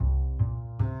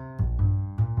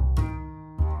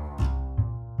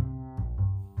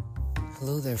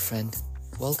Hello there, friend.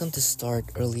 Welcome to Start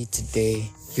Early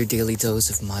Today, your daily dose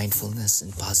of mindfulness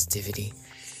and positivity.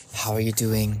 How are you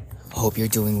doing? Hope you're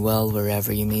doing well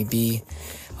wherever you may be.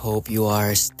 Hope you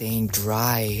are staying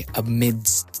dry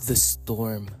amidst the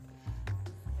storm.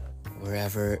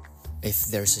 Wherever, if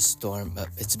there's a storm,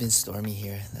 it's been stormy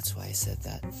here, that's why I said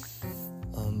that.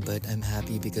 But I'm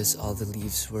happy because all the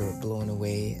leaves were blown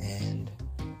away and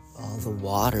all the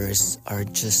waters are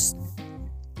just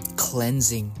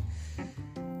cleansing.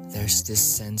 There's this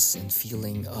sense and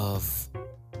feeling of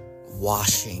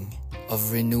washing,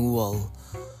 of renewal,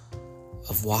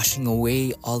 of washing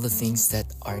away all the things that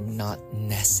are not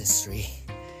necessary.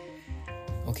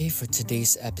 Okay, for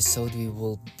today's episode, we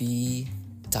will be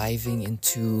diving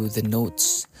into the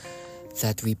notes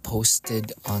that we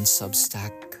posted on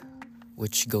Substack,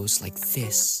 which goes like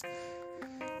this.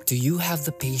 Do you have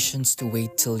the patience to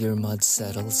wait till your mud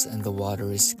settles and the water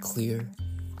is clear?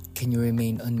 Can you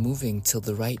remain unmoving till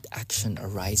the right action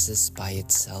arises by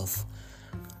itself?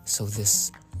 So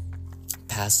this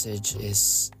passage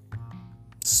is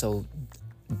so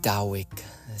Taoic,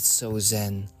 it's so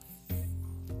Zen.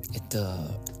 It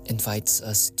invites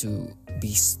us to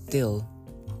be still.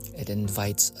 It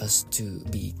invites us to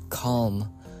be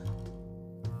calm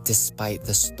despite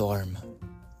the storm.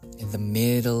 In the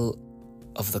middle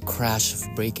of the crash of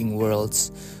breaking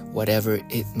worlds, whatever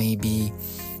it may be,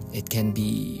 it can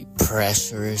be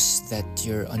pressures that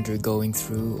you're undergoing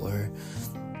through, or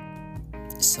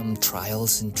some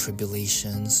trials and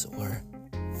tribulations, or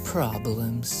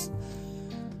problems.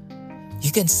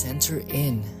 You can center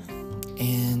in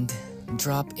and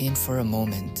drop in for a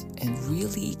moment and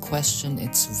really question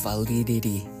its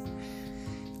validity.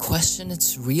 Question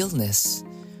its realness.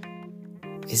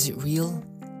 Is it real?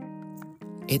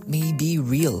 It may be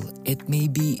real. It may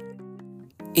be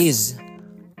is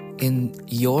in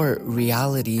your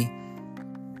reality,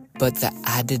 but the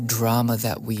added drama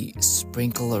that we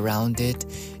sprinkle around it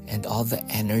and all the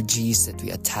energies that we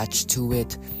attach to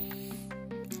it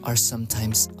are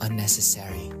sometimes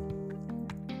unnecessary.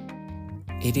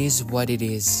 It is what it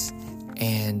is,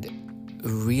 and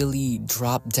really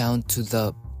drop down to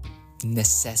the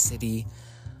necessity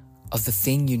of the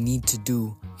thing you need to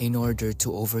do in order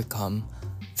to overcome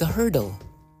the hurdle.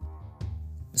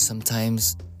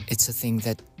 Sometimes it's a thing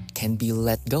that can be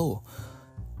let go,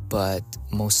 but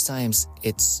most times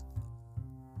it's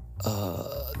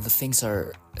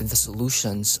the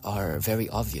solutions are very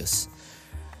obvious.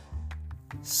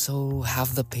 So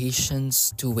have the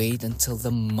patience to wait until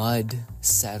the mud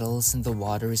settles and the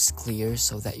water is clear,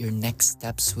 so that your next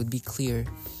steps would be clear,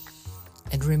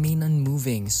 and remain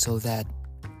unmoving so that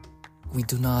we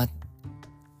do not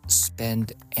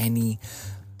spend any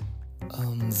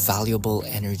valuable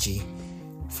energy.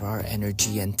 For our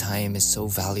energy and time is so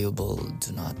valuable,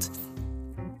 do not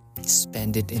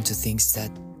spend it into things that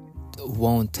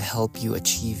won't help you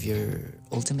achieve your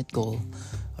ultimate goal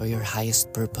or your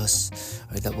highest purpose,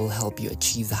 or that will help you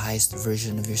achieve the highest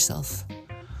version of yourself.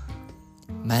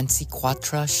 Mansi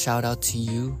Quatra, shout out to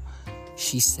you.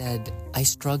 She said, I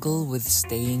struggle with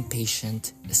staying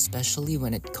patient, especially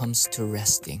when it comes to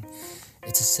resting.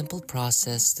 It's a simple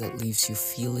process that leaves you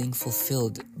feeling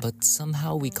fulfilled, but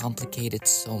somehow we complicate it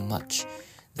so much.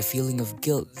 The feeling of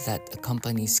guilt that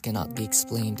accompanies cannot be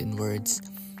explained in words,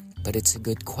 but it's a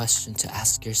good question to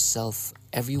ask yourself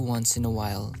every once in a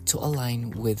while to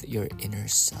align with your inner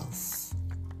self.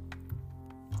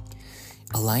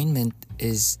 Alignment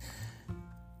is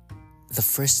the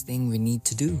first thing we need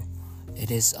to do. It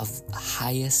is of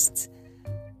highest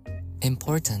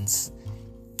importance.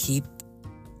 Keep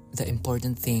the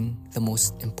important thing, the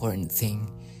most important thing.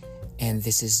 And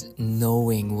this is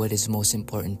knowing what is most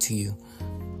important to you.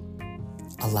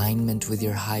 Alignment with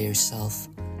your higher self.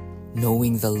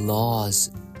 Knowing the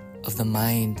laws of the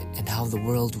mind and how the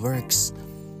world works.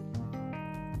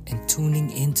 And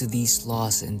tuning into these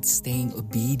laws and staying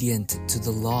obedient to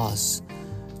the laws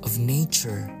of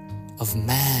nature, of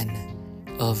man,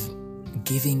 of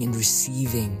giving and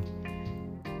receiving.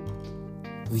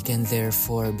 We can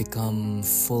therefore become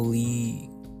fully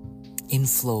in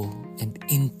flow and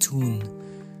in tune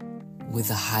with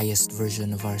the highest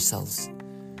version of ourselves,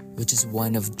 which is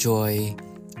one of joy,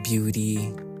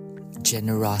 beauty,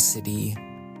 generosity,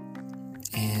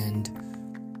 and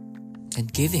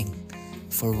giving.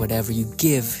 For whatever you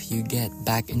give, you get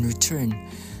back in return,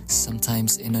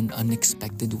 sometimes in an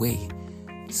unexpected way.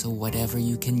 So whatever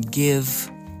you can give,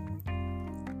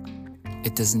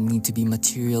 it doesn't need to be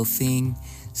material thing.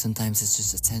 Sometimes it's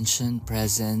just attention,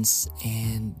 presence,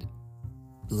 and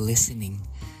listening.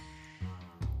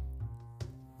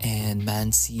 And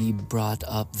Mansi brought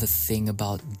up the thing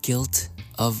about guilt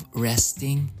of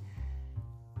resting.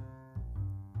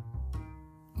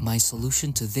 my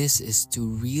solution to this is to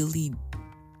really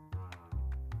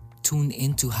tune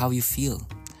into how you feel.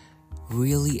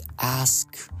 Really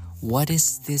ask, what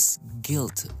is this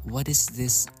guilt? What is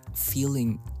this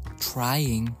feeling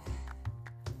trying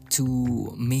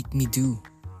to make me do?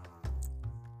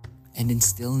 And in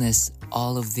stillness,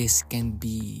 all of this can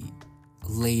be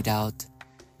laid out.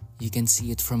 You can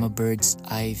see it from a bird's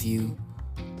eye view.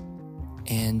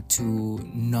 And to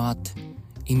not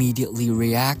immediately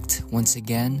react, once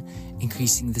again,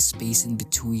 increasing the space in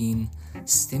between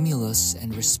stimulus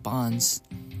and response,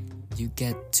 you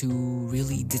get to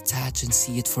really detach and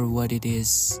see it for what it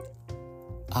is.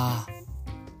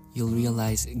 You'll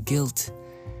realize guilt,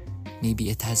 maybe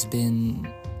it has been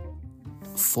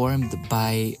formed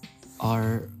by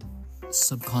our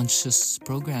subconscious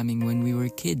programming when we were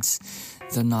kids.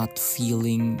 The not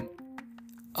feeling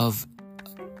of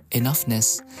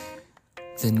enoughness,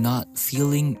 the not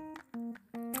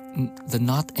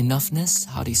enoughness,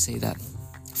 how do you say that?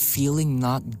 Feeling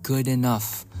not good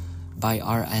enough by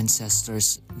our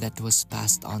ancestors that was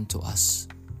passed on to us.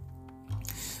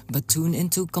 But tune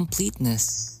into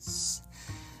completeness.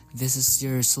 This is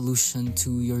your solution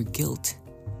to your guilt.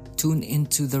 Tune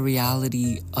into the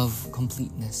reality of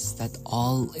completeness, that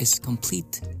all is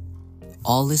complete.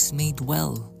 All is made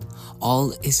well.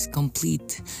 All is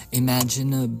complete.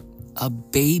 Imagine a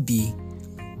baby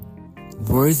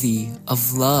worthy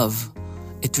of love.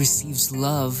 It receives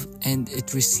love and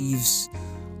it receives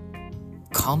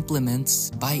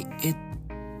compliments by it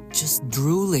just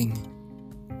drooling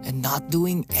and not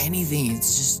doing anything.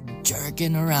 It's just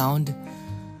jerking around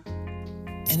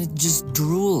and it just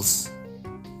drools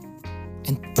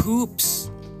and poops.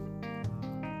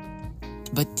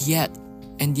 But yet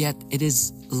it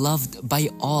is loved by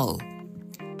all.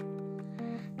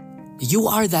 You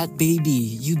are that baby.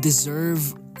 You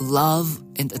deserve love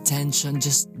and attention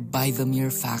just by the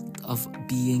mere fact of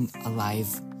being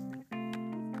alive.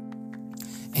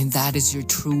 And that is your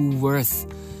true worth.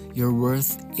 Your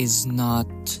worth is not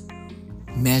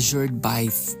measured by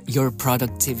your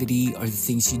productivity or the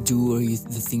things you do or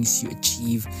the things you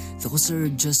achieve. Those are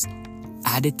just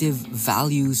additive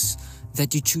values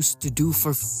that you choose to do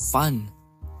for fun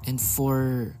and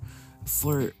for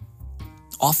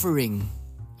offering.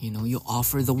 You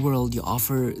offer the world, you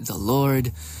offer the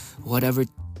Lord whatever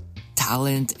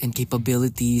talent and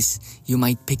capabilities you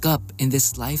might pick up in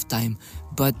this lifetime.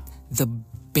 But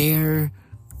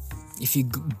if you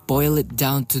boil it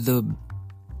down to the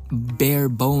bare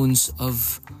bones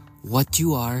of what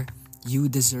you are, you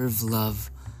deserve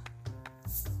love.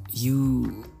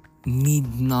 You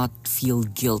need not feel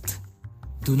guilt.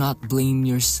 Do not blame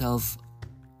yourself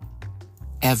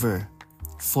ever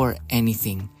for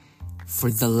anything, for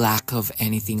the lack of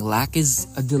anything. Lack is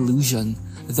a delusion.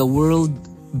 The world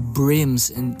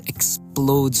brims and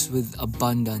explodes with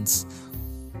abundance.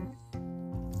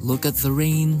 Look at the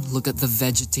rain, look at the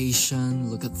vegetation,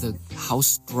 look at how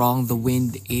strong the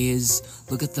wind is,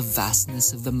 look at the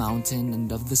vastness of the mountain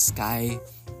and of the sky.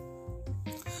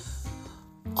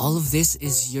 All of this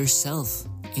is yourself,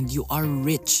 and you are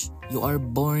rich. You are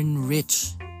born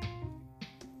rich.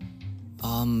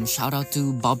 Shout out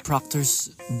to Bob Proctor's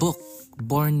book,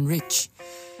 Born Rich.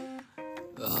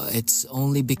 It's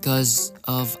only because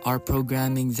of our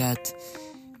programming that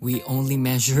we only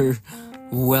measure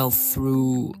wealth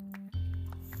through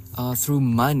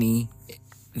money.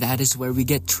 That is where we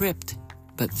get tripped.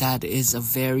 But that is a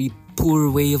very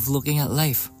poor way of looking at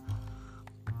life.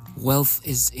 Wealth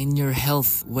is in your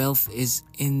health. Wealth is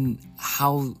in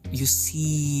how you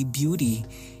see beauty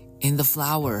in the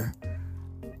flower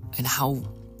and how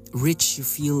rich you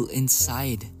feel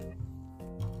inside.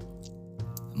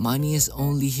 Money is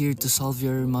only here to solve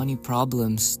your money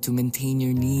problems, to maintain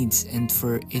your needs, and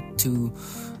for it to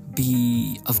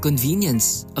be of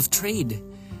convenience, of trade.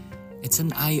 It's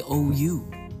an IOU.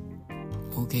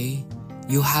 Okay?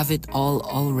 You have it all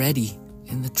already.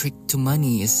 And the trick to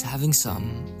money is having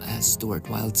some. As Stuart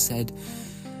Wilde said,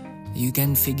 you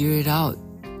can figure it out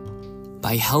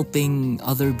by helping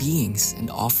other beings and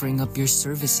offering up your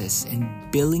services and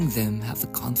billing them. Have the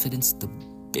confidence to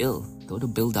bill. Go to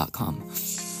bill.com.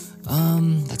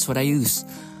 That's what I use.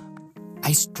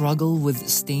 I struggle with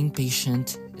staying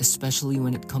patient, especially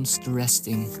when it comes to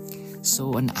resting.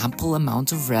 So an ample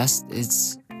amount of rest,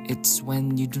 it's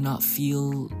when you do not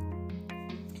feel...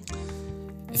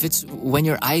 It's when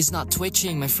your eye's not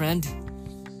twitching, my friend.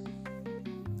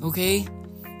 Okay?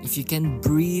 If you can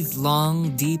breathe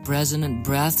long, deep, resonant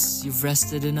breaths, you've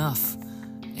rested enough.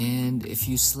 And if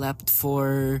you slept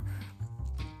for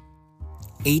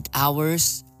 8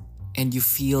 hours and you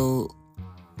feel...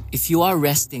 If you are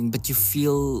resting but you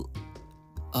feel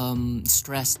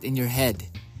stressed in your head.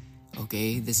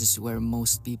 Okay, this is where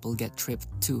most people get tripped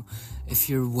too. If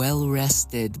you're well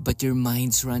rested, but your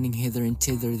mind's running hither and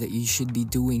thither that you should be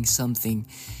doing something,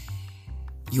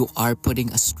 you are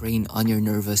putting a strain on your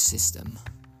nervous system.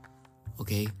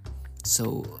 Okay,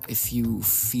 so if you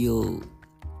feel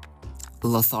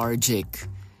lethargic,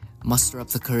 muster up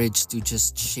the courage to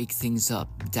just shake things up,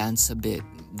 dance a bit,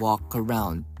 walk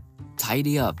around,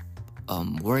 tidy up,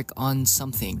 work on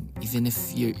something, even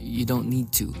if you don't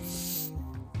need to.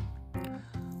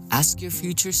 Ask your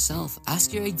future self,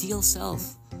 ask your ideal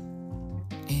self,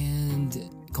 and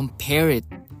compare it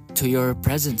to your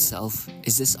present self.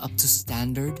 Is this up to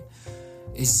standard?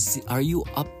 Are you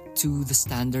up to the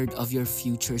standard of your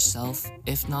future self?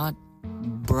 If not,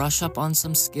 brush up on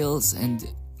some skills and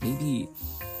maybe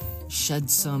shed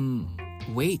some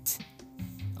weight.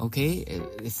 Okay?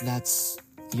 If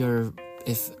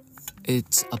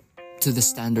it's up to the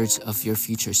standards of your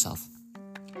future self.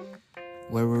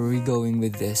 Where were we going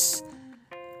with this?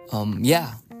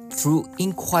 Through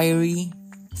inquiry,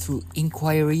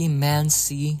 man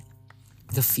see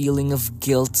the feeling of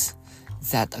guilt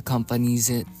that accompanies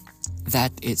it.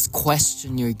 That is,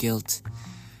 question your guilt.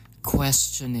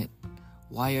 Question it.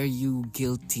 Why are you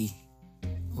guilty?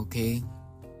 Okay?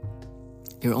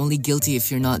 You're only guilty if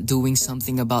you're not doing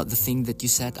something about the thing that you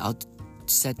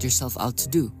set yourself out to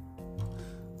do.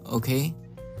 Okay?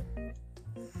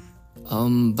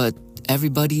 But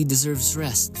everybody deserves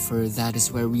rest, for that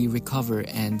is where we recover,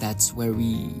 and that's where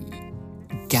we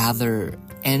gather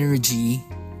energy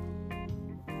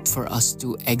for us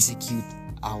to execute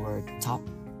our top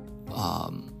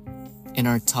in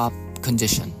our top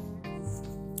condition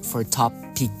for top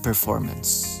peak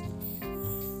performance.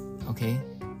 Okay?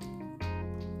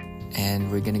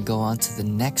 And we're gonna go on to the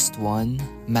next one.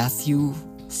 Matthew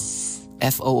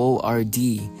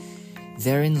Foord.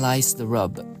 Therein lies the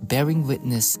rub, bearing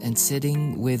witness and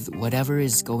sitting with whatever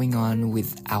is going on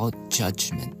without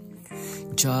judgment.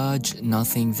 Judge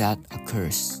nothing that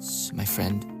occurs, my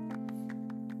friend.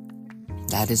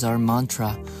 That is our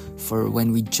mantra. For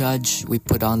when we judge, we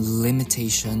put on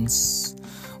limitations.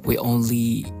 We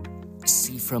only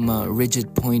see from a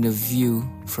rigid point of view,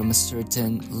 from a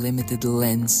certain limited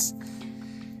lens.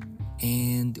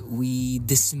 And we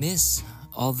dismiss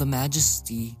all the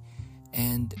majesty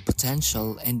and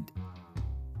potential and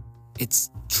its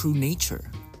true nature.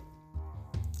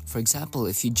 For example,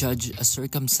 if you judge a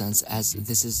circumstance as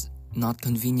this is not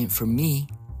convenient for me,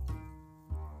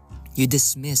 you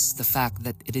dismiss the fact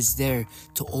that it is there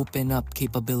to open up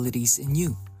capabilities in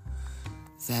you.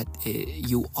 That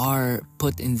you are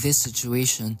put in this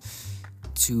situation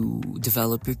to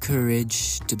develop your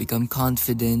courage, to become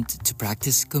confident, to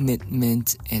practice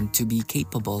commitment, and to be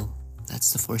capable.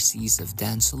 That's the 4 C's of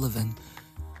Dan Sullivan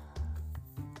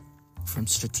from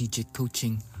Strategic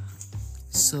Coaching.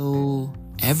 So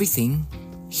everything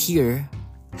here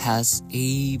has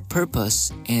a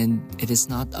purpose, and it is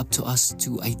not up to us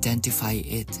to identify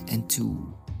it and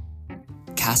to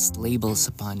cast labels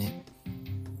upon it.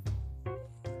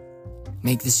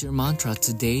 Make this your mantra.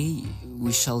 Today,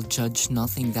 we shall judge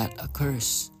nothing that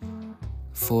occurs.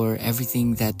 For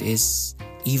everything that is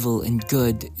evil and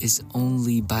good is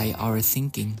only by our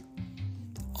thinking.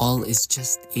 All is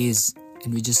just is,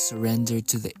 and we just surrender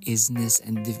to the isness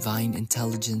and divine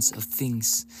intelligence of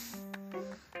things.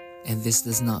 And this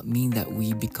does not mean that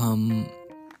we become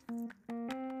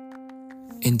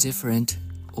indifferent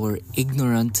or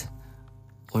ignorant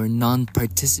or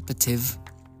non-participative.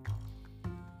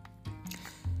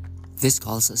 This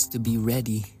calls us to be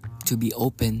ready, to be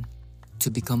open, to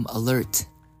become alert,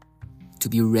 to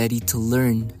be ready to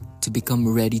learn, to become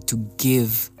ready to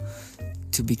give,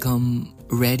 to become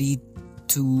ready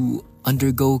to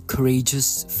undergo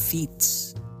courageous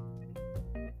feats.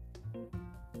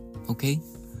 Okay?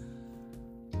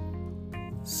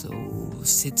 So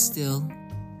sit still.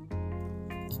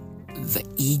 The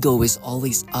ego is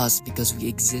always us because we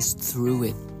exist through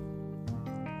it.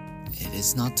 It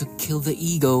is not to kill the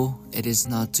ego. It is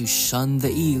not to shun the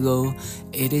ego.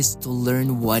 It is to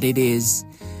learn what it is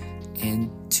and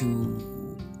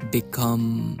to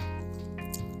become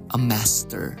a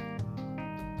master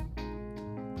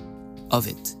of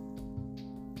it.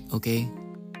 Okay?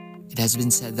 It has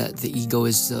been said that the ego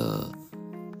is a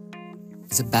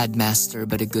bad master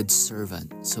but a good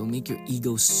servant. So make your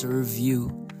ego serve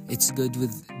you. It's good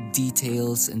with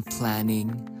details and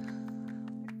planning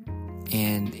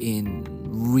and in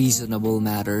reasonable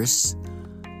matters.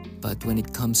 But when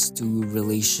it comes to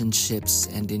relationships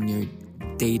and in your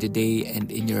day-to-day and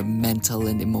in your mental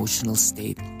and emotional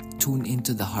state, tune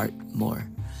into the heart more.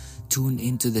 Tune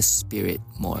into the spirit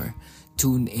more.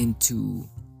 Tune into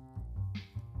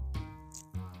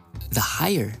the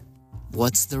higher.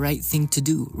 What's the right thing to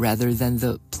do rather than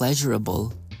the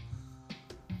pleasurable?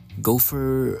 Go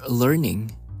for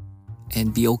learning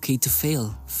and be okay to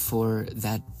fail, for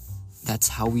that's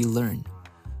how we learn.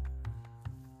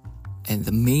 And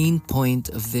the main point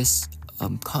of this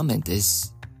comment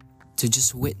is to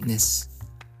just witness,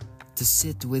 to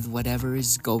sit with whatever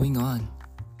is going on,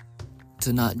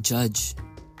 to not judge,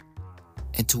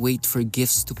 and to wait for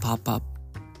gifts to pop up.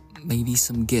 Maybe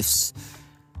some gifts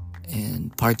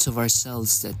and parts of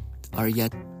ourselves that are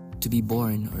yet to be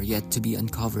born or yet to be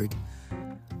uncovered.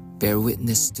 Bear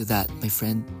witness to that, my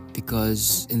friend,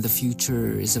 because in the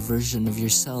future is a version of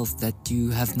yourself that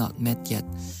you have not met yet.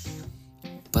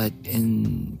 But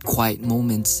in quiet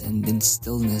moments and in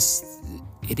stillness,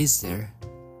 it is there.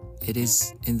 It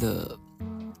is in the,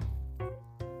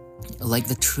 like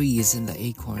the tree is in the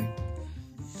acorn.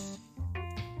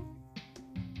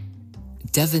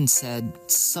 Devin said,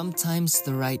 sometimes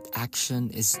the right action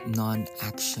is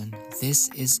non-action. This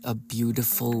is a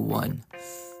beautiful one.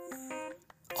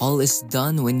 All is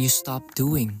done when you stop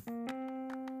doing.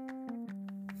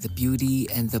 The beauty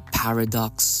and the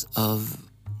paradox of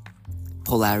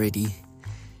polarity,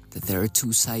 that there are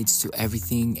two sides to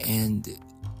everything, and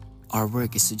our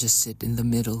work is to just sit in the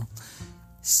middle.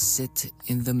 Sit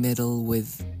in the middle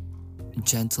with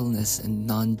gentleness and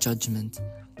non-judgment.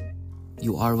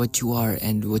 You are what you are,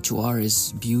 and what you are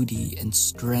is beauty and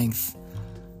strength.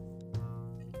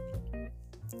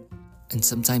 And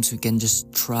sometimes we can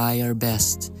just try our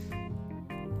best,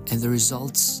 and the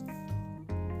results,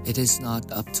 it is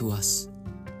not up to us.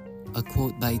 A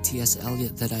quote by T.S.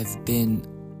 Eliot that I've been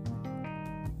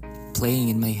playing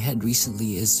in my head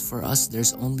recently is, for us,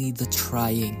 there's only the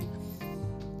trying.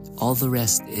 All the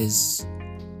rest is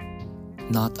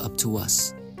not up to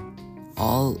us.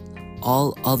 All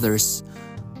others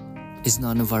is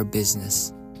none of our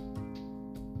business.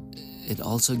 It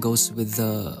also goes with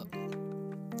the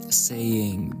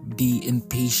saying, be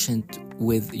impatient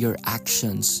with your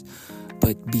actions,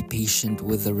 but be patient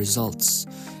with the results.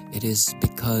 It is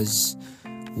because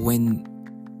when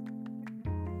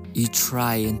you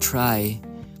try,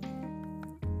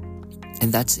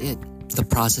 and that's it. The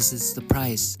process is the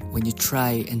prize. When you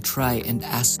try and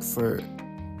ask for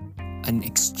an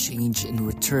exchange in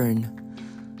return,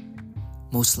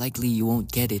 most likely you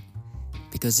won't get it,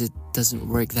 because it doesn't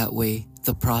work that way.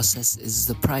 The process is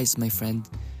the prize, my friend.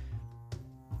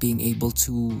 Being able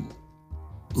to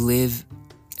live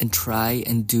and try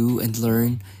and do and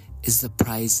learn is the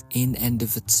prize in and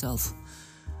of itself.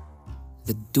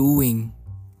 The doing,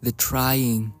 the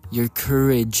trying, your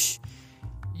courage,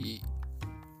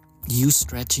 you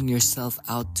stretching yourself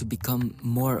out to become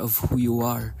more of who you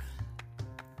are,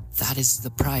 that is the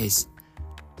prize.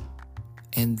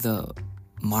 And the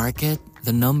market,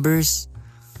 the numbers,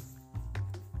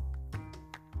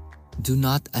 do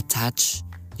not attach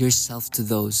yourself to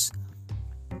those.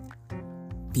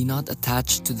 Be not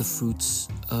attached to the fruits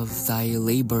of thy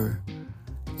labor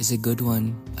is a good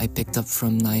one I picked up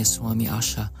from Nayaswami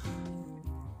Asha.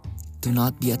 Do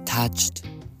not be attached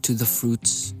to the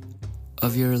fruits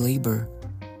of your labor,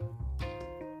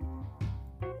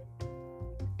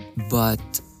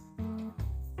 but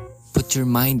put your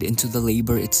mind into the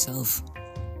labor itself.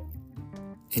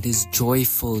 It is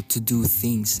joyful to do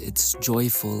things. It's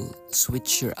joyful.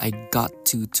 Switch your I got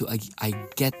to I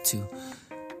get to.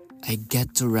 I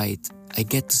get to write. I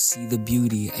get to see the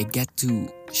beauty. I get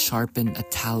to sharpen a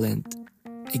talent.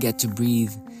 I get to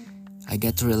breathe. I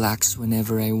get to relax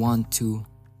whenever I want to.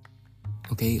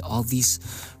 Okay, all these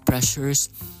pressures,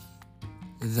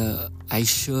 the I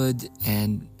should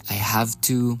and I have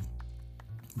to,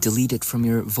 delete it from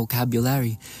your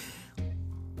vocabulary.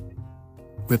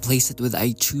 Replace it with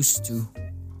I choose to.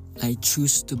 I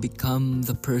choose to become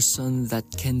the person that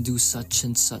can do such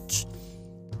and such.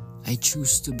 I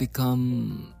choose to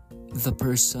become the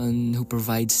person who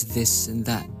provides this and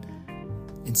that.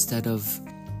 Instead of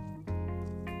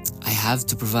I have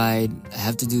to provide, I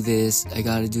have to do this, I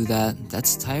gotta do that.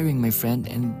 That's tiring, my friend.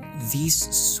 And these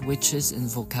switches in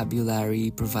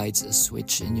vocabulary provides a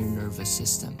switch in your nervous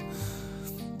system.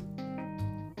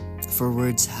 For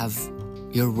words have,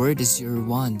 your word is your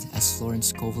wand, as Florence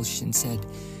Scovel Shinn said.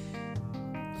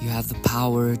 You have the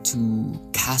power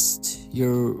to cast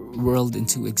your world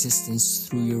into existence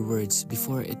through your words.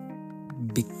 Before it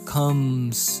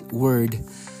becomes word,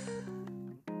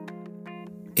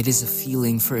 it is a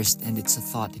feeling first, and it's a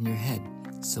thought in your head.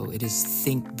 So it is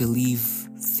think, believe,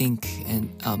 think,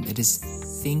 and it is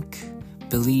think,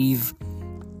 believe,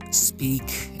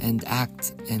 speak, and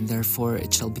act, and therefore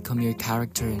it shall become your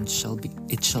character, and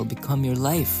it shall become your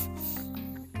life.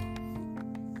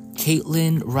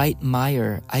 Caitlin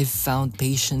Wright-Meyer, I've found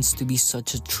patience to be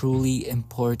such a truly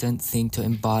important thing to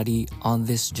embody on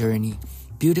this journey.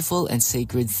 Beautiful and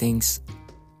sacred things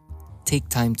take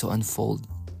time to unfold.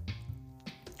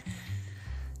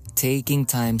 Taking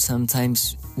time,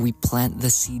 sometimes we plant the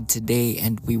seed today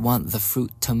and we want the fruit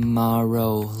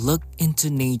tomorrow. Look into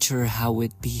nature, how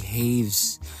it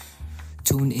behaves.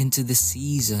 Tune into the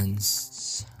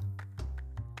seasons.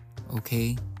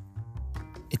 Okay?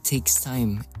 It takes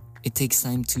time. It takes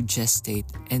time to gestate,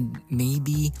 and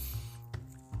maybe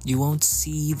you won't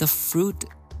see the fruit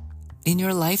in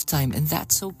your lifetime, and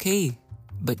that's okay.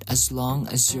 But as long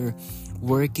as you're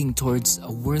working towards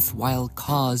a worthwhile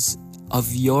cause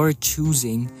of your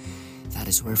choosing, that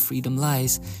is where freedom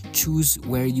lies. Choose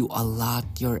where you allot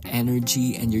your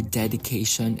energy and your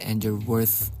dedication and your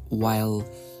worthwhile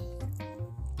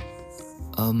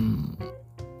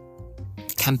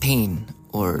campaign,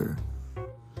 or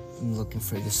I'm looking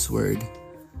for this word,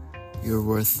 your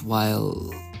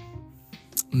worthwhile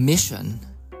mission.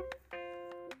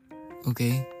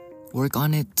 Okay? Work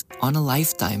on it on a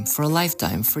lifetime,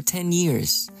 for 10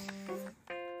 years.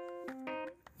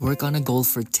 Work on a goal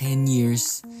for 10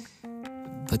 years,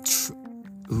 but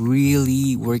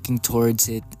really working towards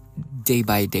it day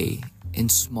by day in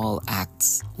small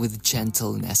acts with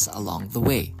gentleness along the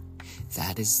way.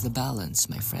 That is the balance,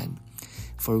 my friend.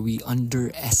 For we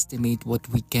underestimate what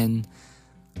we can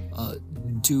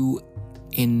do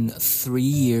in 3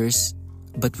 years,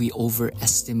 but we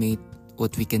overestimate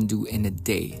what we can do in a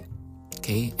day.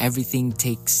 Okay? Everything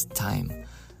takes time.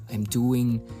 I'm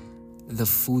doing the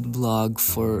food blog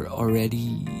for 2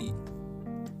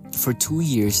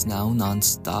 years now,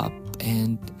 nonstop,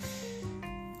 and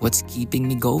what's keeping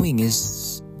me going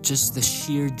is just the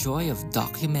sheer joy of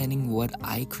documenting what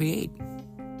I create.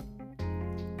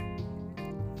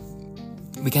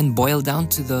 We can boil down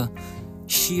to the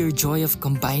sheer joy of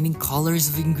combining colors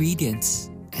of ingredients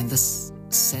and the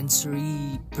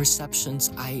sensory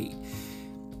perceptions I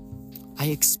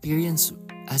experience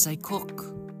as I cook.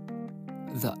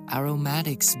 The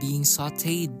aromatics being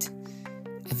sauteed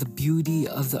and the beauty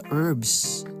of the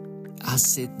herbs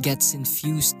as it gets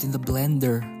infused in the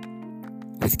blender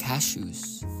with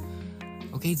cashews.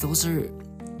 Okay, those are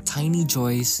tiny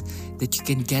joys that you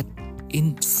can get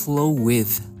in flow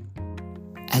with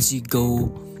as you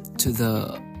go to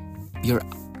your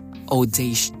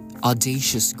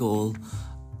audacious goal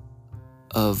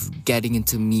of getting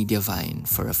into Mediavine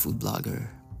for a food blogger,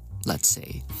 let's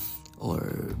say,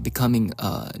 or becoming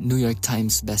a New York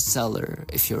Times bestseller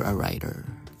if you're a writer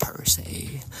per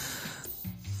se.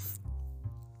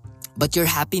 But your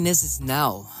happiness is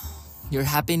now. Your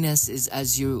happiness is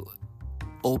as you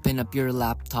open up your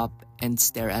laptop and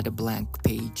stare at a blank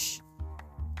page.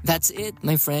 That's it,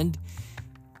 my friend.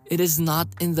 It is not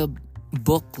in the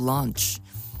book launch.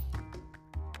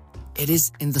 It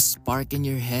is in the spark in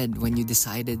your head when you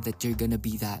decided that you're gonna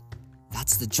be that.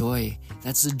 That's the joy.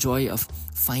 That's the joy of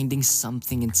finding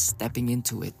something and stepping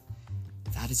into it.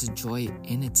 That is a joy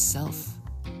in itself.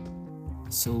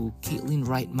 So, Caitlin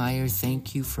Wright-Meyer,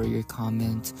 thank you for your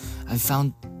comment. I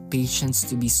found patience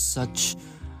to be such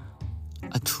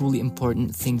a truly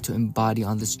important thing to embody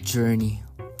on this journey.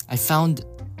 I found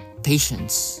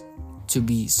patience to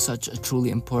be such a truly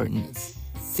important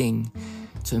thing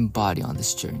to embody on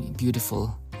this journey.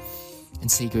 Beautiful and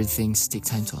sacred things take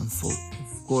time to unfold,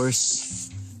 of course.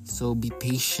 So be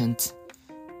patient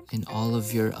in all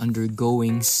of your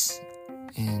undergoings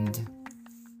and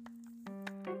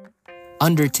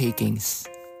undertakings.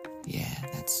 Yeah,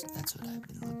 that's what I've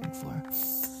been looking for.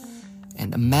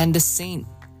 And Amanda Saint,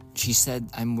 she said,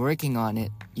 I'm working on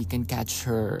it. You can catch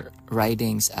her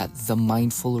writings at The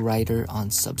Mindful Writer on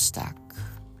Substack.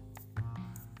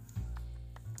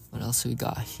 What else we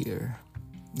got here?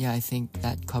 Yeah, I think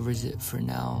that covers it for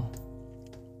now.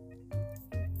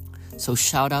 So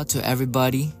shout out to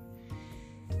everybody.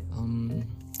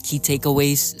 Key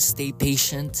takeaways: stay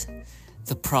patient.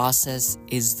 The process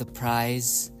is the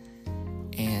prize.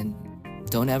 And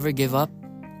don't ever give up.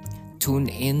 Tune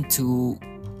in to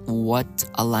what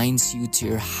aligns you to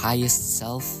your highest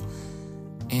self.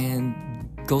 And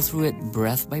go through it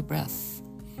breath by breath.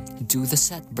 Do the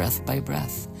set breath by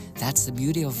breath. That's the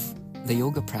beauty of the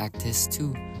yoga practice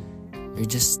too. You're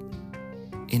just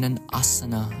in an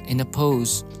asana, in a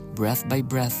pose, breath by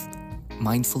breath,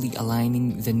 mindfully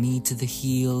aligning the knee to the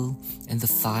heel and the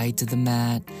thigh to the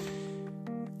mat,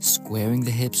 squaring the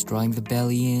hips, drawing the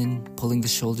belly in, pulling the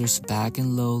shoulders back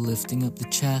and low, lifting up the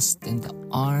chest and the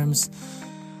arms,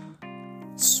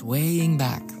 swaying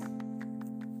back.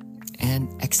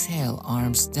 And exhale,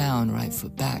 arms down, right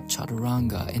foot back,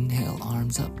 chaturanga. Inhale,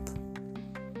 arms up.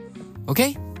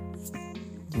 Okay?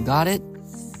 You got it?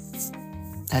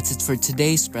 That's it for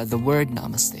today. Spread the word.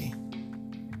 Namaste.